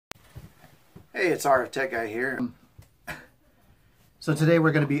Hey, it's RF Tech Guy here. So today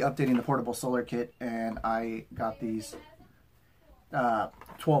we're going to be updating the portable solar kit, and I got these 12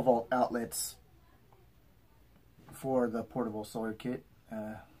 volt outlets for the portable solar kit.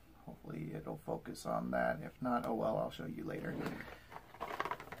 Hopefully it'll focus on that. If not, oh well, I'll show you later.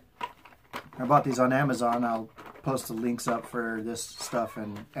 I bought these on Amazon. I'll post the links up for this stuff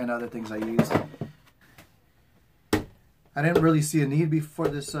and other things I use. I didn't really see a need for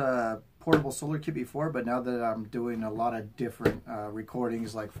this portable solar kit before, but now that I'm doing a lot of different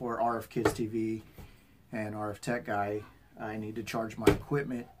recordings, like for RF Kids TV and RF Tech Guy, I need to charge my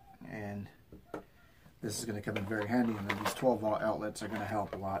equipment, and this is going to come in very handy, and then these 12 volt outlets are going to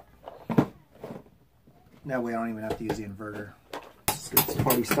help a lot. That way I don't even have to use the inverter. Let's get this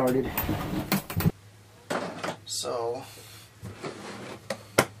party started. So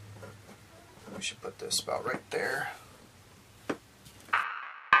we should put this about right there.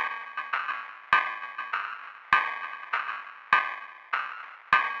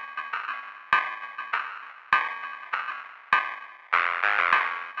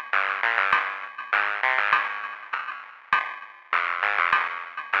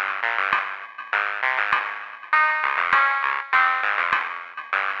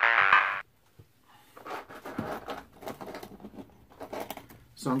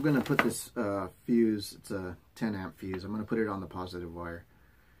 So I'm going to put this fuse, it's a 10 amp fuse, I'm going to put it on the positive wire.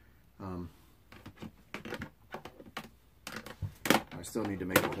 I still need to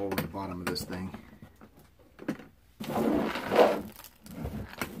make a hole in the bottom of this thing.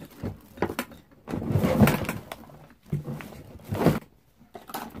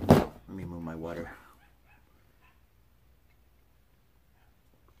 Let me move my water.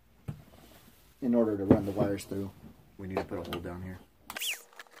 In order to run the wires through, we need to put a hole down here.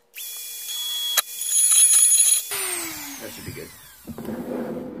 That should be good.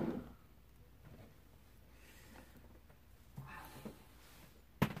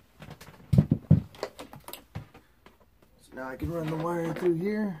 So now I can run the wire through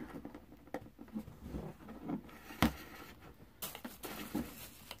here.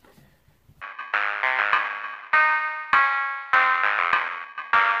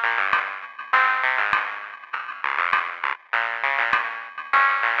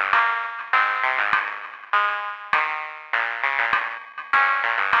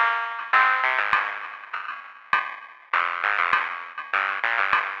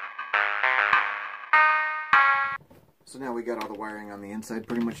 So now we got all the wiring on the inside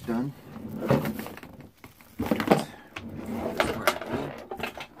pretty much done. There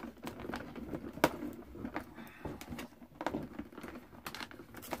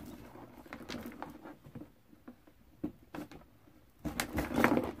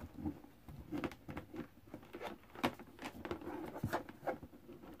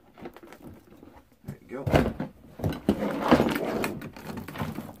you go.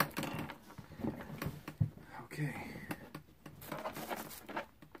 Okay.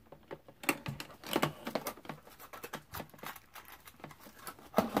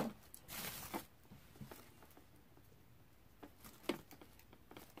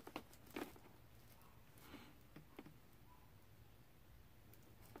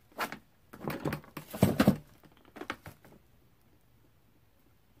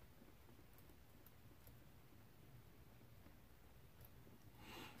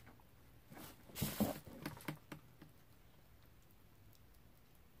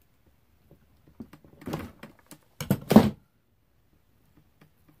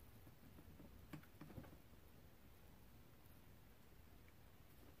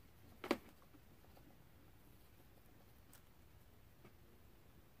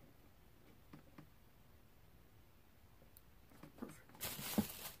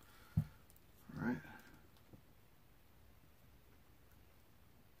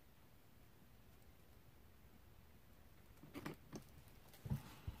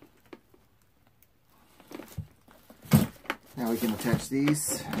 Now we can attach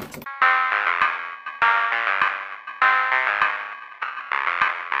these.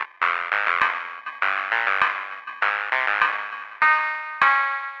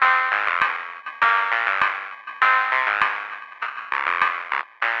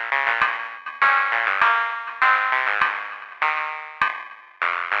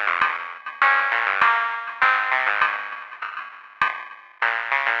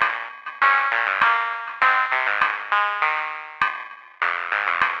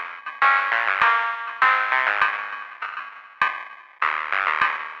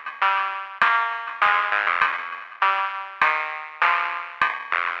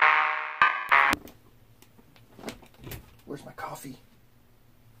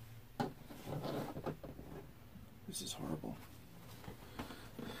 This is horrible.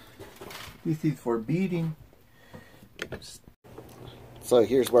 This is for beating. So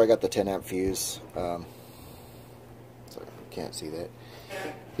here's where I got the 10 amp fuse. So you can't see that.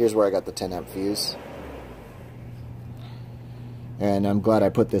 Here's where I got the 10 amp fuse. And I'm glad I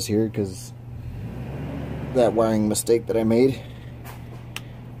put this here because that wiring mistake that I made,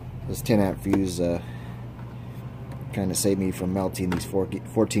 this 10 amp fuse kind of saved me from melting these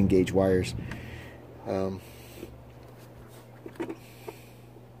 14 gauge wires.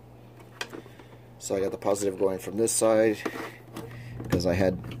 So I got the positive going from this side because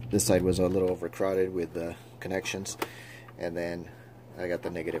this side was a little overcrowded with the connections, and then I got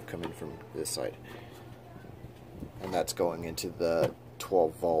the negative coming from this side, and that's going into the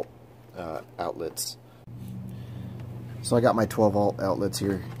 12 volt outlets. So I got my 12 volt outlets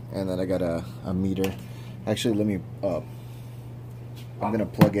here, and then I got a meter. Actually, let me I'm gonna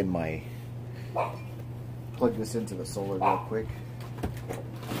plug this into the solar real quick.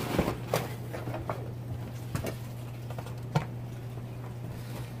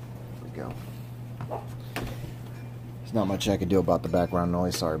 There we go. There's not much I can do about the background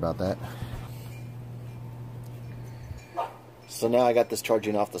noise, sorry about that. So now I got this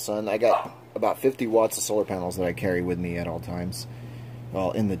charging off the sun. I got about 50 watts of solar panels that I carry with me at all times.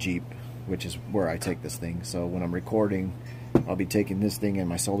 Well, in the Jeep, which is where I take this thing. So when I'm recording, I'll be taking this thing and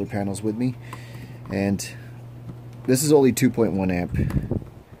my solar panels with me. And this is only 2.1 amp.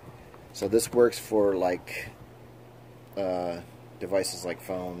 So this works for like devices like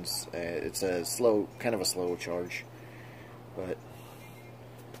phones. It's a slow, kind of a slow charge. But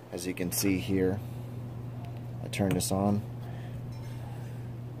as you can see here, I turn this on.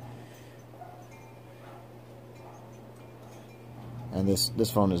 And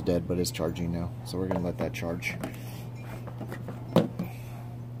this phone is dead, but it's charging now. So we're going to let that charge.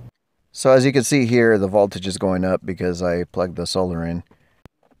 So as you can see here, the voltage is going up because I plugged the solar in.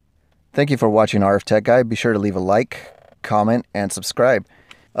 Thank you for watching RF Tech Guy. Be sure to leave a like, comment, and subscribe.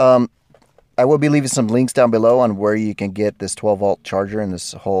 I will be leaving some links down below on where you can get this 12 volt charger and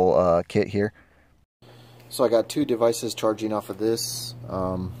this whole kit here. So I got two devices charging off of this.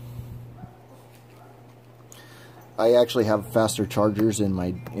 I actually have faster chargers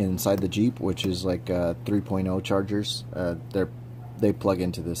inside the Jeep, which is like 3.0 chargers. They plug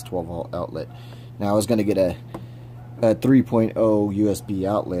into this 12 volt outlet. Now I was going to get a 3.0 USB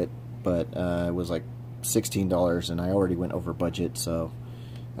outlet, but it was like $16 and I already went over budget, so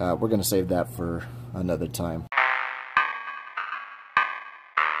we're going to save that for another time.